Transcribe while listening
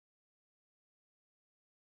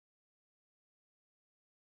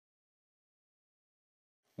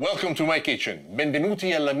Welcome to my kitchen.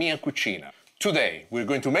 Benvenuti alla mia cucina. Today, we're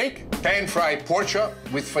going to make pan-fried pork chop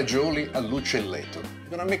with fagioli all'uccelletto.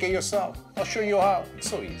 You're gonna make it yourself. I'll show you how. It's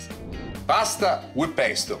so easy. Pasta with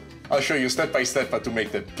pesto. I'll show you step by step how to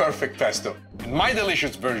make the perfect pesto. And my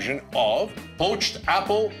delicious version of poached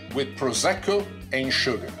apple with Prosecco and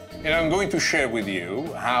sugar. And I'm going to share with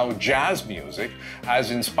you how jazz music has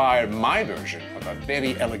inspired my version of a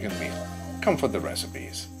very elegant meal. Come for the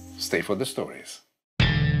recipes. Stay for the stories.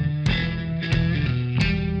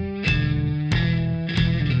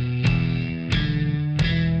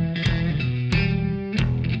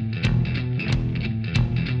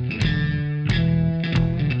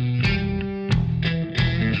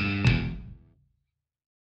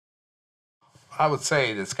 I would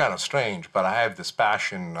say it's kind of strange, but I have this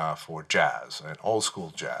passion for jazz, and old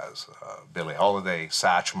school jazz. Billie Holiday,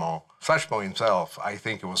 Satchmo. Satchmo himself, I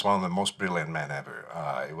think, was one of the most brilliant men ever.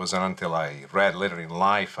 It wasn't until I read later in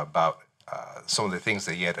life about some of the things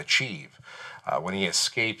that he had achieved. When he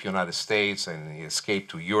escaped the United States and he escaped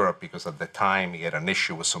to Europe, because at the time he had an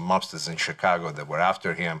issue with some mobsters in Chicago that were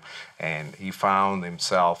after him, and he found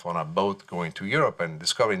himself on a boat going to Europe and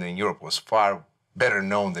discovering that Europe was far better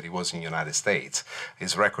known than he was in the United States.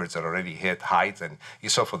 His records had already hit heights, and he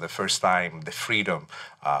saw for the first time the freedom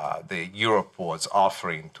that Europe was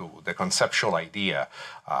offering to the conceptual idea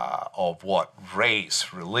of what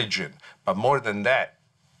race, religion, but more than that,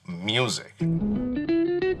 music.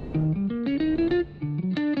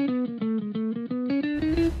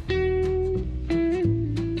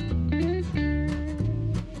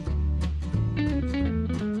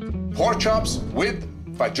 Pork chops with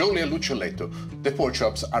fagioli all'uccelletto. The pork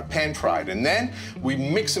chops are pan-fried, and then we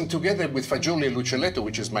mix them together with fagioli all'uccelletto,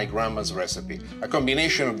 which is my grandma's recipe. A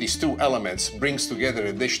combination of these two elements brings together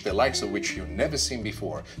a dish the likes of which you've never seen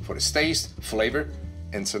before, for its taste, flavor,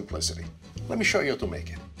 and simplicity. Let me show you how to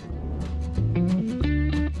make it.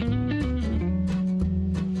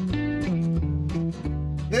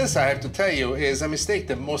 This, I have to tell you, is a mistake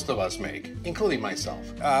that most of us make, including myself.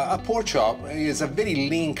 A pork chop is a very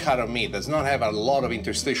lean cut of meat, does not have a lot of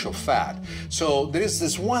interstitial fat. So there is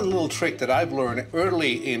this one little trick that I've learned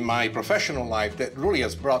early in my professional life that really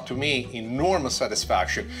has brought to me enormous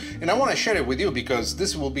satisfaction. And I want to share it with you because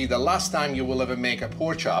this will be the last time you will ever make a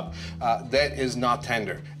pork chop that is not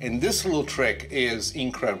tender. And this little trick is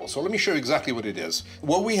incredible. So let me show you exactly what it is.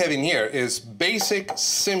 What we have in here is basic,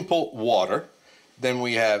 simple water. Then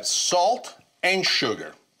we have salt and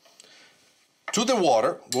sugar. To the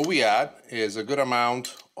water, what we add is a good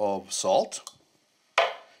amount of salt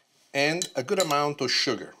and a good amount of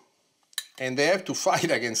sugar. And they have to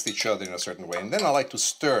fight against each other in a certain way. And then I like to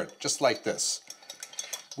stir it, just like this.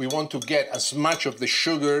 We want to get as much of the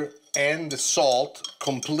sugar and the salt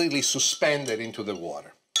completely suspended into the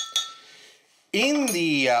water. In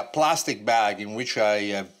the plastic bag in which I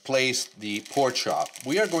have placed the pork chop,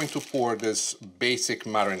 we are going to pour this basic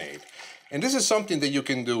marinade. And this is something that you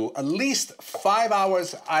can do at least 5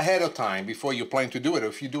 hours ahead of time before you plan to do it. Or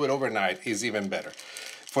if you do it overnight, is even better.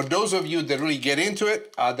 For those of you that really get into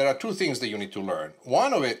it, there are two things that you need to learn.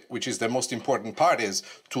 One of it, which is the most important part, is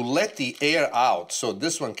to let the air out so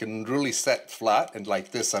this one can really set flat, and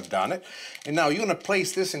like this I've done it. And now you're gonna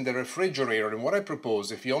place this in the refrigerator, and what I propose,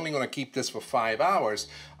 if you're only gonna keep this for 5 hours,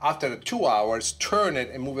 after 2 hours, turn it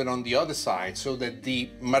and move it on the other side so that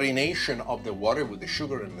the marination of the water with the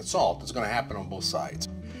sugar and the salt is gonna happen on both sides.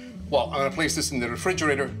 Well, I'm gonna place this in the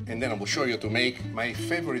refrigerator, and then I will show you how to make my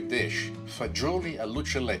favorite dish, fagioli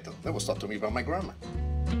all'uccelletto. That was taught to me by my grandma.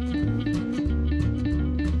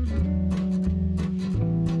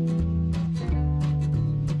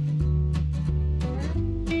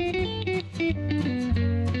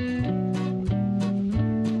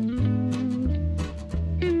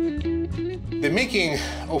 The making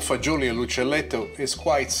of fagioli all'uccelletto is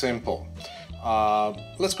quite simple.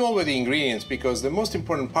 Let's go over the ingredients, because the most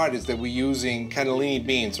important part is that we're using cannellini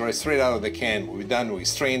beans right straight out of the can. What we've done, we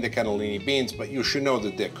strained the cannellini beans, but you should know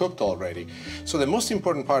that they're cooked already. So the most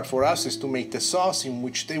important part for us is to make the sauce in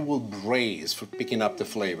which they will braise for picking up the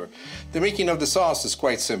flavor. The making of the sauce is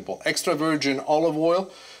quite simple. Extra virgin olive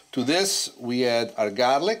oil. To this we add our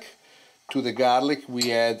garlic. To the garlic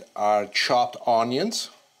we add our chopped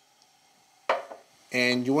onions.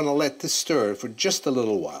 And you want to let this stir for just a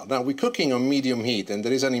little while. Now, we're cooking on medium heat, and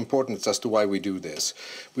there is an importance as to why we do this.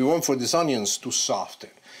 We want for these onions to soften.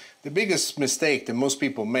 The biggest mistake that most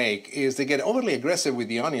people make is they get overly aggressive with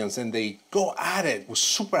the onions and they go at it with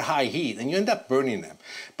super high heat, and you end up burning them.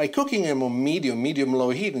 By cooking them on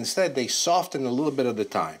medium-low heat, instead they soften a little bit at a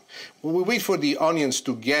time. When we wait for the onions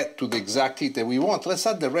to get to the exact heat that we want, let's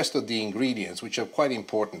add the rest of the ingredients, which are quite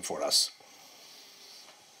important for us.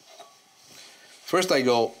 First I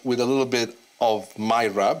go with a little bit of my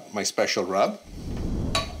rub, my special rub.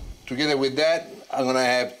 Together with that, I'm gonna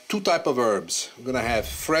have two types of herbs. I'm gonna have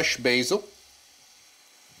fresh basil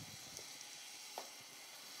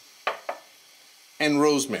and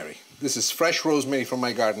rosemary. This is fresh rosemary from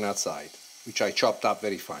my garden outside, which I chopped up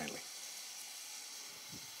very finely.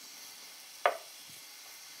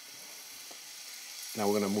 Now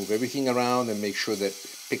we're gonna move everything around and make sure that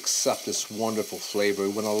it picks up this wonderful flavor. We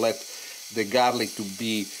wanna let the garlic to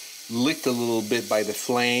be licked a little bit by the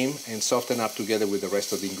flame and soften up together with the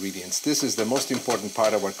rest of the ingredients. This is the most important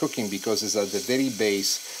part of our cooking because it's at the very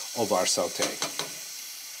base of our sauté.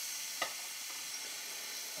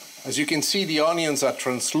 As you can see, the onions are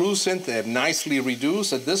translucent, they're nicely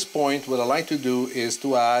reduced. At this point, what I like to do is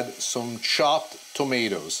to add some chopped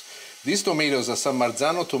tomatoes. These tomatoes are some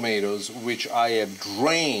Marzano tomatoes, which I have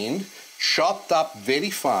drained, chopped up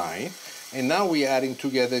very fine, and now we're adding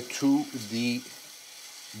together to the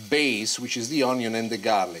base, which is the onion and the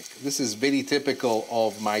garlic. This is very typical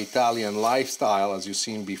of my Italian lifestyle, as you've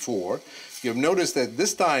seen before. You've noticed that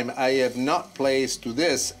this time I have not placed to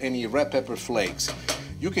this any red pepper flakes.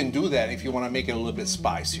 You can do that if you want to make it a little bit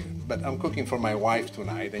spicier, but I'm cooking for my wife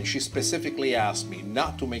tonight and she specifically asked me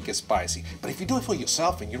not to make it spicy. But if you do it for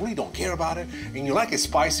yourself and you really don't care about it and you like it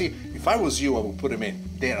spicy, if I was you, I would put them in.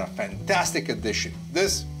 They're a fantastic addition.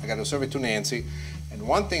 This, I got to serve it to Nancy. And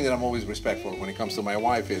one thing that I'm always respectful when it comes to my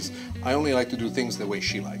wife is I only like to do things the way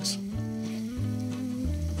she likes.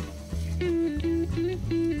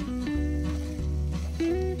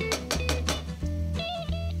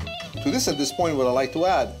 To this, at this point, what I like to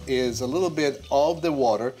add is a little bit of the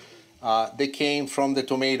water that came from the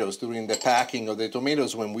tomatoes during the packing of the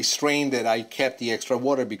tomatoes. When we strained it, I kept the extra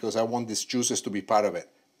water because I want these juices to be part of it.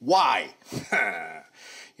 Why?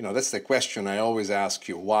 You know, that's the question I always ask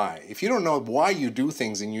you, why? If you don't know why you do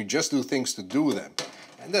things and you just do things to do them,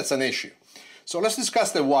 and that's an issue. So let's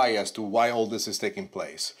discuss the why as to why all this is taking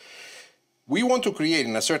place. We want to create,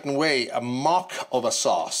 in a certain way, a mock of a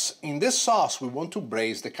sauce. In this sauce, we want to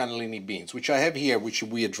braise the cannellini beans, which I have here, which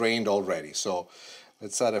we had drained already. So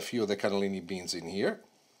let's add a few of the cannellini beans in here.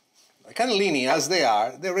 The cannellini, as they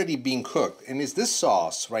are, they're already being cooked. And it's this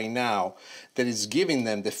sauce right now that is giving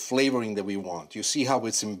them the flavoring that we want. You see how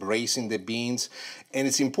it's embracing the beans? And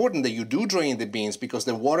it's important that you do drain the beans because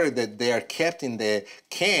the water that they are kept in the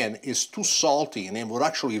can is too salty and it would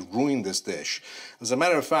actually ruin this dish. As a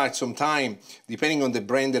matter of fact, sometimes, depending on the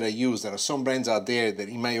brand that I use, there are some brands out there that,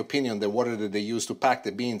 in my opinion, the water that they use to pack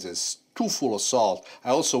the beans is too full of salt. I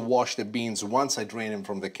also wash the beans once I drain them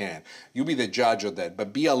from the can. You be the judge of that,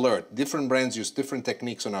 but be alert. Different brands use different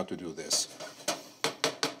techniques on how to do this.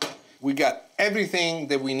 We got everything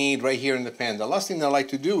that we need right here in the pan. The last thing I like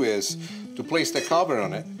to do is to place the cover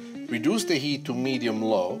on it, reduce the heat to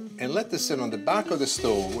medium-low, and let this sit on the back of the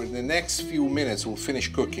stove where the next few minutes will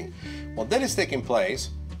finish cooking. While that is taking place,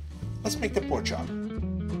 let's make the pork chop.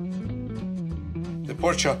 The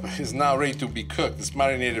pork chop is now ready to be cooked. It's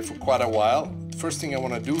marinated for quite a while. The first thing I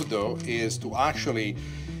want to do, though, is to actually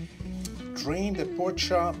drain the pork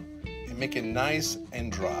chop and make it nice and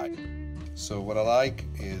dry. So what I like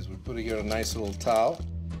is we put here a nice little towel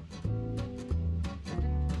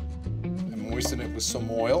and moisten it with some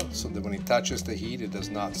oil so that when it touches the heat, it does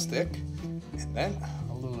not stick. And then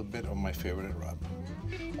a little bit of my favorite rub.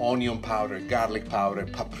 Onion powder, garlic powder,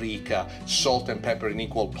 paprika, salt and pepper in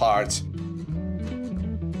equal parts.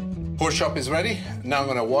 Pork chop is ready. Now I'm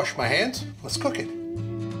gonna wash my hands. Let's cook it.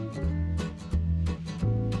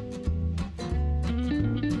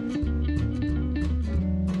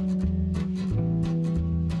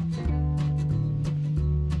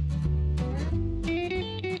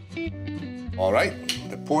 All right,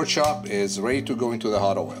 the pork chop is ready to go into the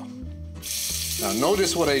hot oil. Now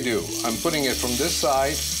notice what I do. I'm putting it from this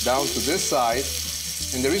side down to this side,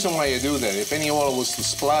 and the reason why I do that, if any oil was to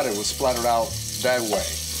splatter, it would splatter out that way.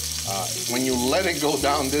 When you let it go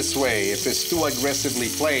down this way, if it's too aggressively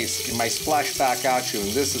placed, it might splash back at you,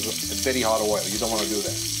 and this is a very hot oil. You don't want to do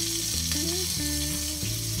that.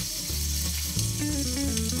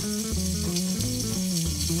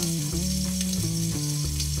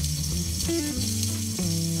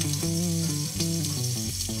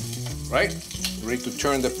 Right, ready to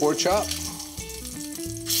turn the pork chop.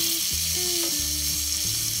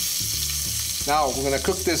 Now we're gonna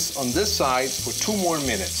cook this on this side for 2 more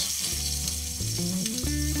minutes.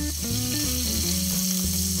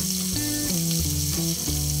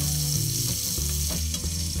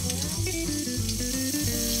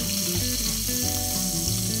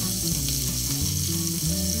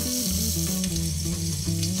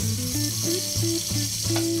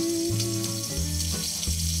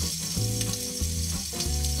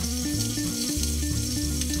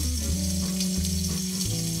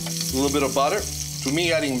 little bit of butter. To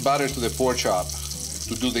me, adding butter to the pork chop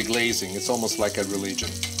to do the glazing, it's almost like a religion.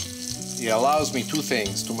 It allows me two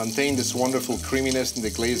things: to maintain this wonderful creaminess in the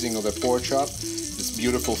glazing of the pork chop, this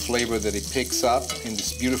beautiful flavor that it picks up, and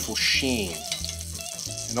this beautiful sheen.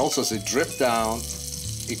 And also, as it drips down,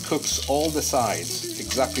 it cooks all the sides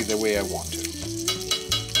exactly the way I want to.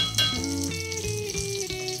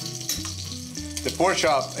 The pork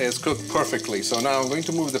chop is cooked perfectly, so now I'm going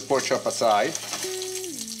to move the pork chop aside.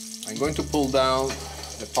 I'm going to pull down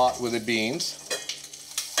the pot with the beans.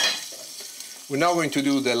 We're now going to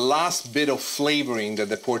do the last bit of flavoring that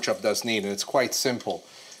the pork chop does need, and it's quite simple.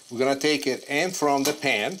 We're going to take it and from the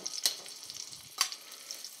pan,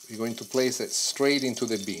 we're going to place it straight into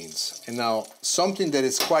the beans. And now, something that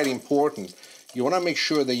is quite important, you want to make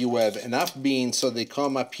sure that you have enough beans so they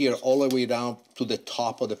come up here all the way down to the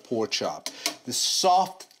top of the pork chop. The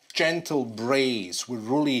soft, gentle braise will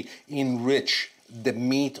really enrich the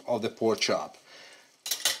meat of the pork chop.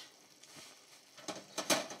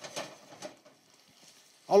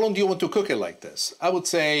 How long do you want to cook it like this? I would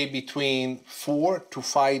say between 4 to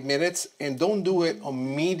 5 minutes, and don't do it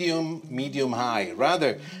on medium high.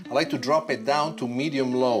 Rather, I like to drop it down to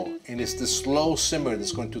medium low, and it's the slow simmer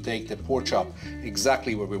that's going to take the pork chop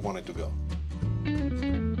exactly where we want it to go.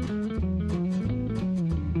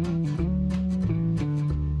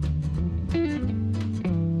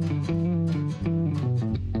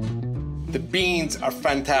 The beans are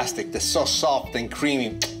fantastic. They're so soft and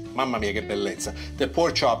creamy. Mamma mia, che bellezza. The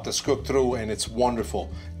pork chop is cooked through and it's wonderful.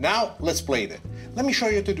 Now, let's plate it. Let me show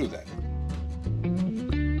you how to do that.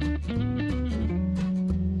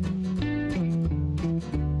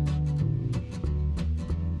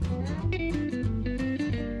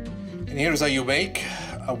 And here's how you make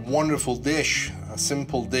a wonderful dish, a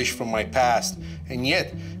simple dish from my past, and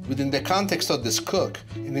yet, within the context of this cook,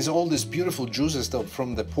 and there's all these beautiful juices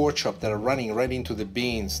from the pork chop that are running right into the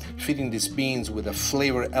beans, feeding these beans with a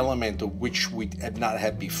flavor element of which we have not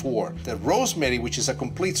had before. The rosemary, which is a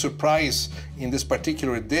complete surprise in this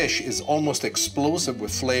particular dish, is almost explosive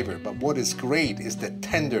with flavor, but what is great is the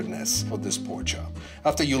tenderness of this pork chop.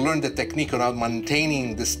 After you learn the technique on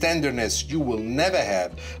maintaining this tenderness, you will never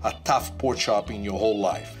have a tough pork chop in your whole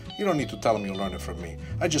life. You don't need to tell them you learned it from me.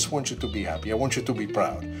 I just want you to be happy. I want you to be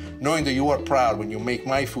proud. Knowing that you are proud when you make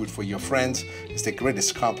my food for your friends is the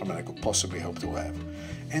greatest compliment I could possibly hope to have.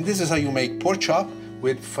 And this is how you make pork chop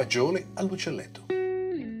with fagioli all'uccelletto.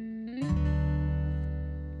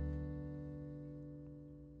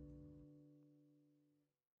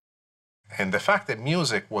 And the fact that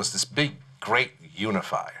music was this big, great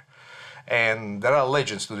unifier. And there are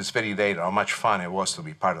legends to this very day how much fun it was to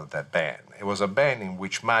be part of that band. It was a band in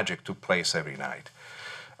which magic took place every night.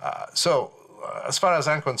 As far as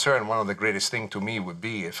I'm concerned, one of the greatest things to me would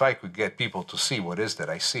be if I could get people to see what it is that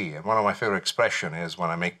I see. And one of my favorite expressions is when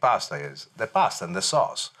I make pasta is the pasta and the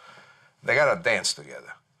sauce. They gotta dance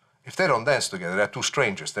together. If they don't dance together, they're two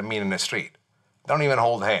strangers that meet in the street. They don't even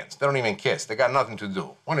hold hands. They don't even kiss. They got nothing to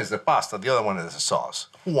do. One is the pasta, the other one is the sauce.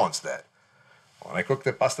 Who wants that? When I cook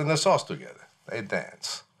the pasta and the sauce together, they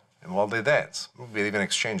dance. And while they dance, we even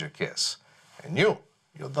exchange a kiss. And you're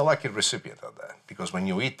the lucky recipient of that. Because when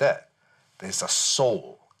you eat that, there's a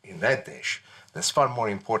soul in that dish that's far more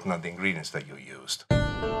important than the ingredients that you used.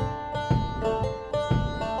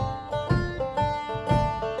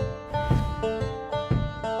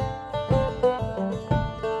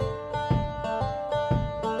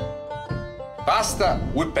 Pasta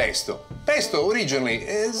with pesto. Pesto originally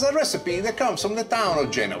is a recipe that comes from the town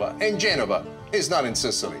of Genova, and Genova is not in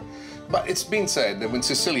Sicily. But it's been said that when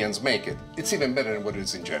Sicilians make it, it's even better than what it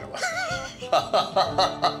is in Genova.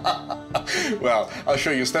 Well, I'll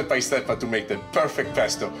show you step by step how to make the perfect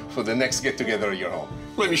pesto for the next get-together at your home.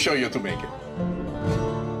 Let me show you how to make it.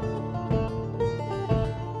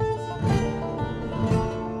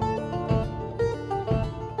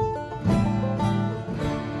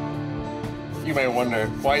 You may wonder,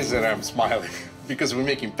 why is it I'm smiling? Because we're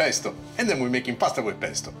making pesto, and then we're making pasta with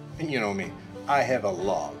pesto. And you know me, I have a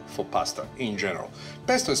love for pasta in general.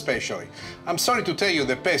 Pesto especially. I'm sorry to tell you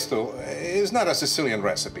that pesto is not a Sicilian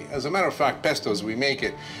recipe. As a matter of fact, pesto as we make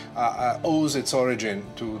it owes its origin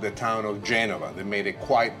to the town of Genova. They made it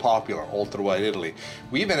quite popular all throughout Italy.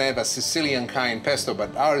 We even have a Sicilian kind pesto,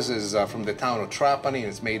 but ours is from the town of Trapani, and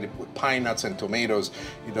it's made with pine nuts and tomatoes.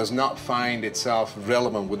 It does not find itself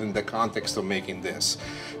relevant within the context of making this.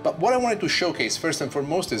 But what I wanted to showcase first and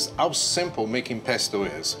foremost is how simple making pesto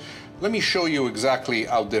is. Let me show you exactly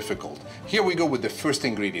how difficult. Here we go with the first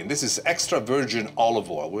ingredient. This is extra virgin olive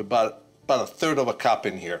oil with about a third of a cup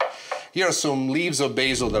in here. Here are some leaves of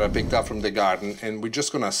basil that I picked up from the garden, and we're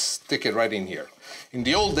just gonna stick it right in here. In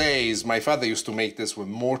the old days, my father used to make this with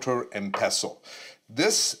mortar and pestle.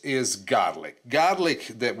 This is garlic. Garlic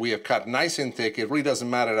that we have cut nice and thick. It really doesn't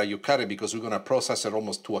matter how you cut it because we're gonna process it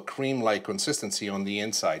almost to a cream-like consistency on the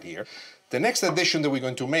inside here. The next addition that we're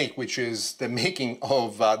going to make, which is the making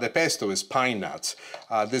of the pesto, is pine nuts.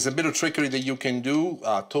 There's a bit of trickery that you can do,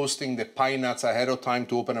 toasting the pine nuts ahead of time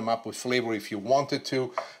to open them up with flavor if you wanted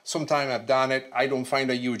to. Sometime I've done it. I don't find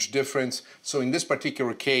a huge difference. So in this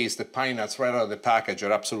particular case, the pine nuts right out of the package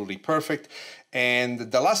are absolutely perfect. And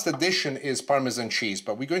the last addition is Parmesan cheese,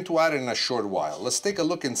 but we're going to add it in a short while. Let's take a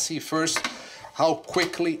look and see first how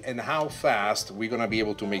quickly and how fast we're gonna be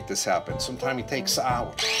able to make this happen. Sometimes it takes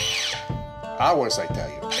hours. Hours, I tell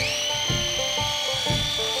you.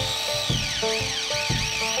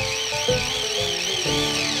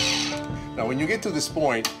 Now, when you get to this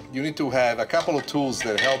point, you need to have a couple of tools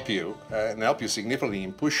that help you, and help you significantly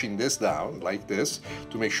in pushing this down, like this,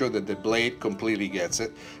 to make sure that the blade completely gets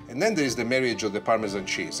it. And then there is the marriage of the Parmesan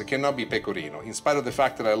cheese. It cannot be pecorino. In spite of the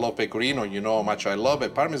fact that I love pecorino, you know how much I love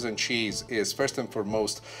it, Parmesan cheese is first and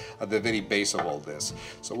foremost at the very base of all this.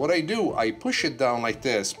 So what I do, I push it down like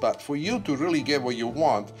this, but for you to really get what you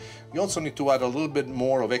want, you also need to add a little bit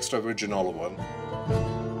more of extra virgin olive oil.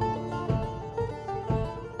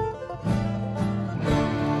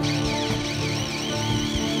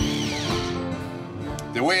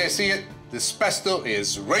 The way I see it, this pesto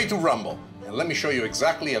is ready to rumble. And let me show you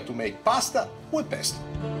exactly how to make pasta with pesto.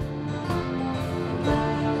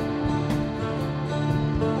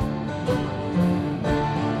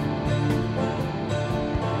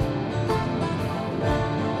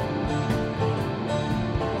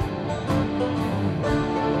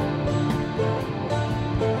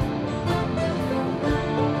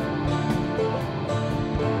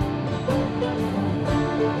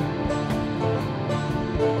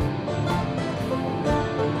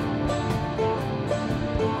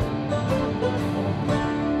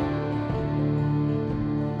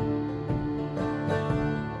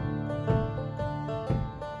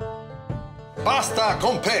 Pasta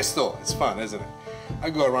con pesto. It's fun, isn't it? I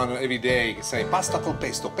go around every day saying pasta col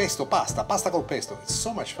pesto, pesto, pasta, pasta col pesto. It's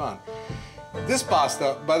so much fun. This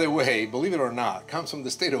pasta, by the way, believe it or not, comes from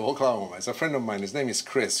the state of Oklahoma. It's a friend of mine. His name is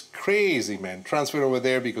Chris. Crazy man. Transferred over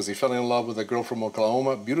there because he fell in love with a girl from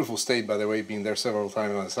Oklahoma. Beautiful state, by the way, been there several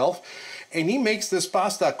times myself. And he makes this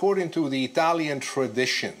pasta according to the Italian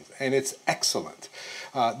tradition, and it's excellent.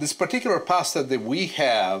 This particular pasta that we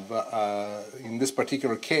have, in this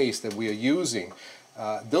particular case that we are using,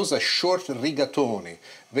 those are short rigatoni,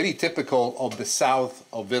 very typical of the south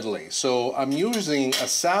of Italy. So I'm using a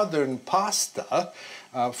southern pasta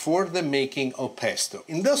for the making of pesto.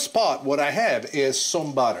 In this pot, what I have is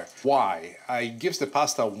some butter. Why? It gives the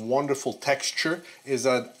pasta a wonderful texture, is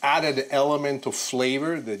an added element of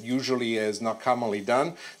flavor that usually is not commonly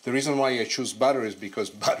done. The reason why I choose butter is because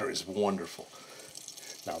butter is wonderful.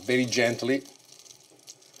 Now, very gently,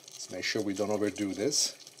 let's make sure we don't overdo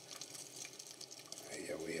this.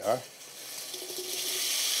 Here we are.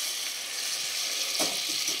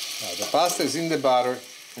 Now, the pasta is in the butter,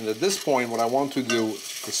 and at this point, what I want to do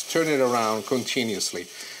is turn it around continuously.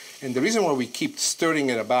 And the reason why we keep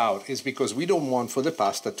stirring it about is because we don't want for the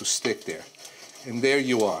pasta to stick there. And there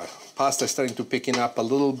you are. Pasta is starting to picking up a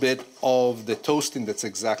little bit of the toasting. That's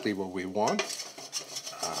exactly what we want.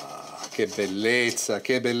 Che bellezza,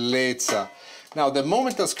 che bellezza. Now the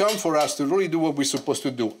moment has come for us to really do what we're supposed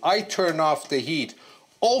to do. I turn off the heat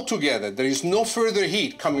altogether. There is no further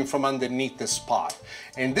heat coming from underneath this pot.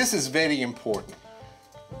 And this is very important.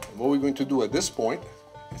 And what we're going to do at this point,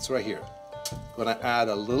 it's right here. I'm gonna add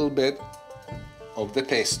a little bit of the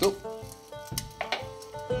pesto.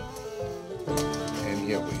 And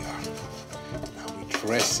here we are.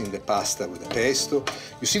 Dressing the pasta with the pesto.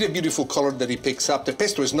 You see the beautiful color that it picks up? The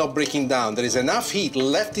pesto is not breaking down. There is enough heat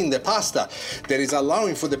left in the pasta that is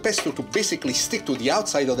allowing for the pesto to basically stick to the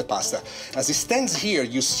outside of the pasta. As it stands here,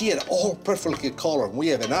 you see it all perfectly colored. We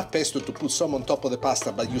have enough pesto to put some on top of the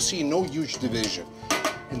pasta, but you see no huge division.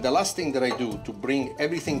 And the last thing that I do to bring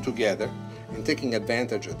everything together and taking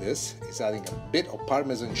advantage of this is adding a bit of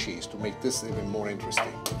Parmesan cheese to make this even more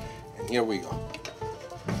interesting. And here we go.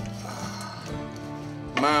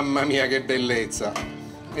 Mamma mia, che bellezza.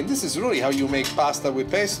 And this is really how you make pasta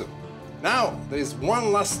with pesto. Now, there is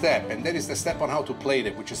one last step, and that is the step on how to plate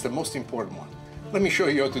it, which is the most important one. Let me show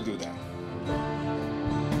you how to do that.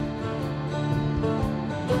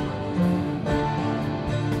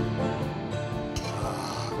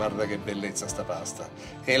 Guarda che bellezza sta pasta.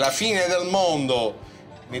 È la fine del mondo.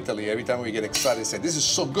 In Italy, every time we get excited, we say, this is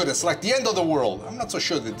so good, it's like the end of the world. I'm not so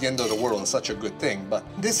sure that the end of the world is such a good thing, but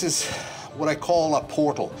this is what I call a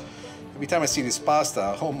portal. Every time I see this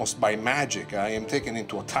pasta, almost by magic, I am taken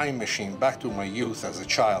into a time machine back to my youth as a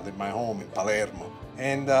child in my home in Palermo.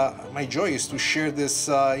 And my joy is to share this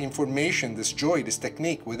information, this joy, this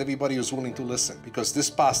technique with everybody who's willing to listen, because this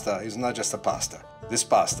pasta is not just a pasta. This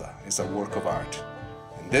pasta is a work of art.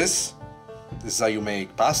 And this is how you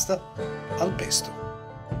make pasta al pesto.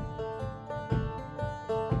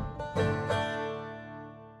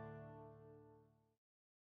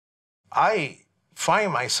 I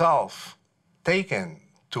find myself taken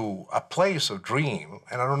to a place of dream,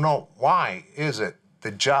 and I don't know why is it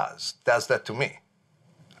that jazz does that to me.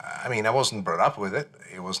 I mean, I wasn't brought up with it.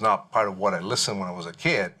 It was not part of what I listened when I was a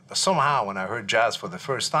kid. But somehow, when I heard jazz for the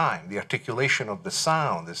first time, the articulation of the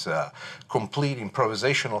sound, this complete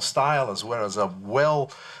improvisational style, as well as a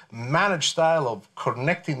well-managed style of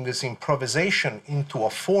connecting this improvisation into a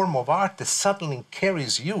form of art that suddenly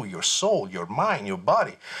carries you, your soul, your mind, your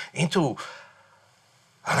body, into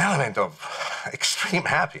an element of extreme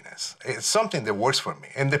happiness. It's something that works for me.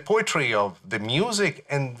 And the poetry of the music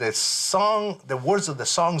and the song, the words of the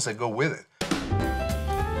songs that go with it.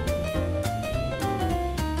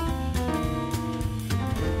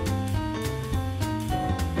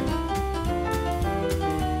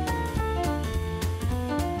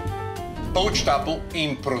 Poached apple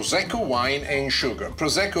in Prosecco wine and sugar.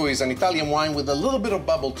 Prosecco is an Italian wine with a little bit of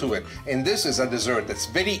bubble to it, and this is a dessert that's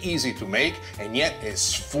very easy to make and yet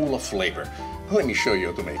is full of flavor. Let me show you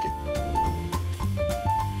how to make it.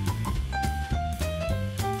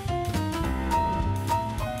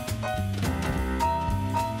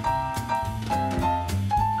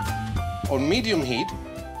 On medium heat,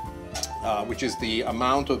 which is the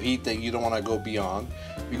amount of heat that you don't want to go beyond,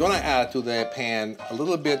 we're going to add to the pan a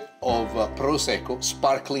little bit of Prosecco,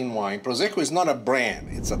 sparkling wine. Prosecco is not a brand,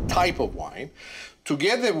 it's a type of wine.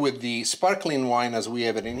 Together with the sparkling wine as we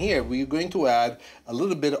have it in here, we're going to add a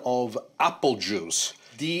little bit of apple juice.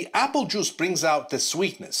 The apple juice brings out the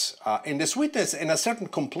sweetness, and the sweetness and a certain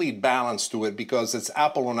complete balance to it because it's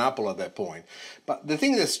apple on apple at that point. But the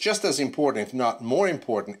thing that's just as important, if not more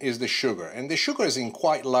important, is the sugar. And the sugar is in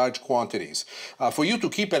quite large quantities. For you to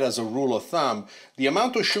keep it as a rule of thumb, the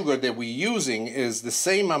amount of sugar that we're using is the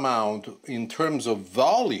same amount in terms of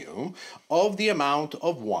volume of the amount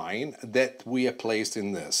of wine that we have placed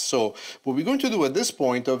in this. So what we're going to do at this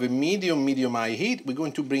point of a medium-high heat, we're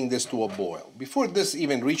going to bring this to a boil. Before this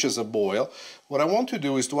even reaches a boil, what I want to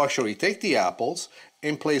do is to actually take the apples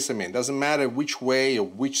and place them in. Doesn't matter which way or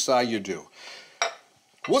which side you do.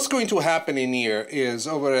 What's going to happen in here is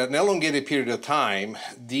over an elongated period of time,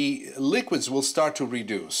 the liquids will start to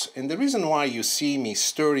reduce. And the reason why you see me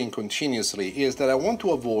stirring continuously is that I want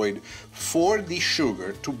to avoid for the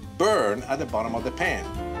sugar to burn at the bottom of the pan.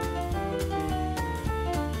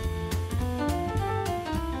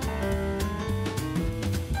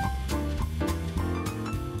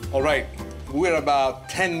 All right, we're about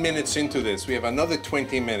 10 minutes into this. We have another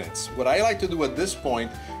 20 minutes. What I like to do at this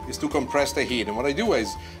point is to compress the heat. And what I do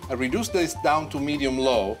is I reduce this down to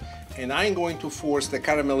medium-low, and I'm going to force the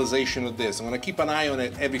caramelization of this. I'm going to keep an eye on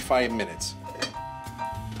it every 5 minutes.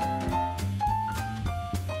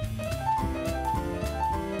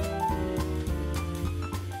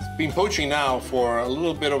 It's been poaching now for a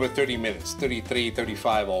little bit over 30 minutes, 33,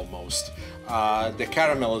 35 almost. The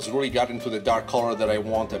caramel has really gotten to the dark color that I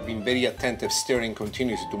want. I've been very attentive, stirring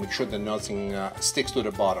continuously to make sure that nothing sticks to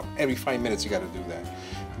the bottom. Every 5 minutes you got to do that.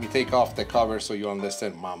 Let me take off the cover so you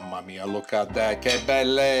understand. Mamma mia, look at that, che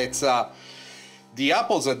bellezza! The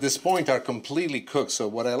apples at this point are completely cooked, so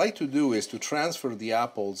what I like to do is to transfer the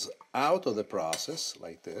apples out of the process,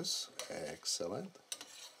 like this. Excellent.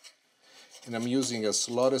 And I'm using a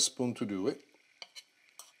slaughter spoon to do it.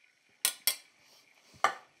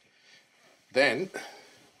 Then,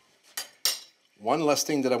 one last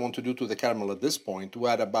thing that I want to do to the caramel at this point, to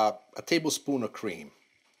add about a tablespoon of cream.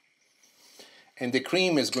 And the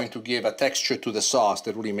cream is going to give a texture to the sauce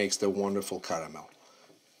that really makes the wonderful caramel.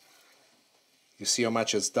 You see how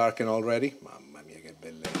much it's darkened already? Mamma mia, che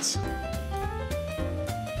bellezza.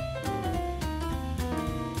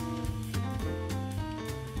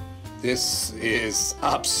 This is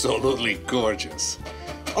absolutely gorgeous.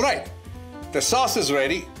 All right, the sauce is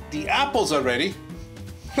ready. The apples are ready.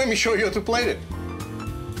 Let me show you how to plate it.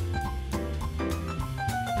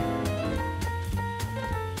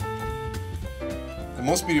 The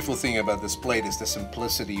most beautiful thing about this plate is the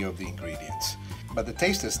simplicity of the ingredients. But the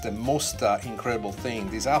taste is the most incredible thing.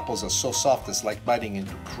 These apples are so soft, it's like biting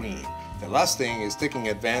into cream. The last thing is taking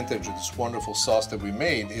advantage of this wonderful sauce that we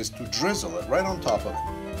made is to drizzle it right on top of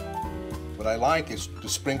it. What I like is to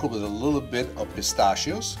sprinkle with a little bit of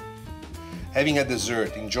pistachios. Having a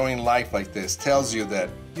dessert, enjoying life like this tells you that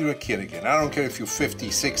you're a kid again. I don't care if you're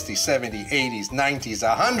 50, 60, 70, 80s, 90s,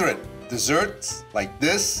 100. Desserts like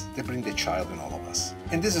this, they bring the child in all of us.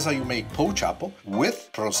 And this is how you make poached with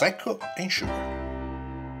Prosecco and sugar.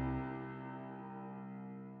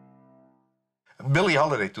 Billie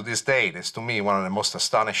Holiday, to this day, is to me one of the most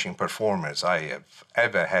astonishing performers I have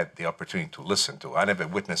ever had the opportunity to listen to. I never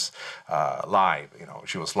witnessed live. You know,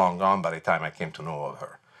 she was long gone by the time I came to know of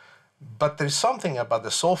her. But there's something about the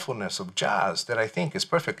soulfulness of jazz that I think is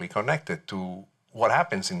perfectly connected to what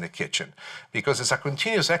happens in the kitchen, because it's a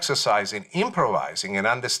continuous exercise in improvising and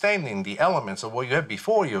understanding the elements of what you have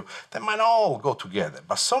before you that might all go together.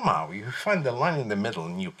 But somehow you find the line in the middle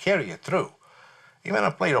and you carry it through. Even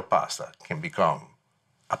a plate of pasta can become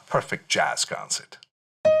a perfect jazz concert.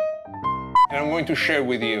 And I'm going to share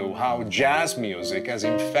with you how jazz music has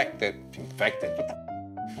infected.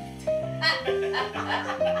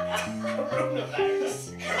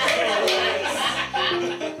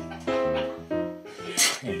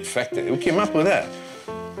 Infected? Who came up with that?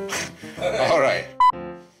 All right.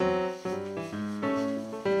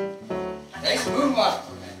 Nice moonwalk.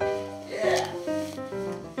 Yeah.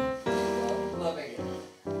 Loving it.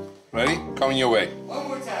 Ready? Coming your way. One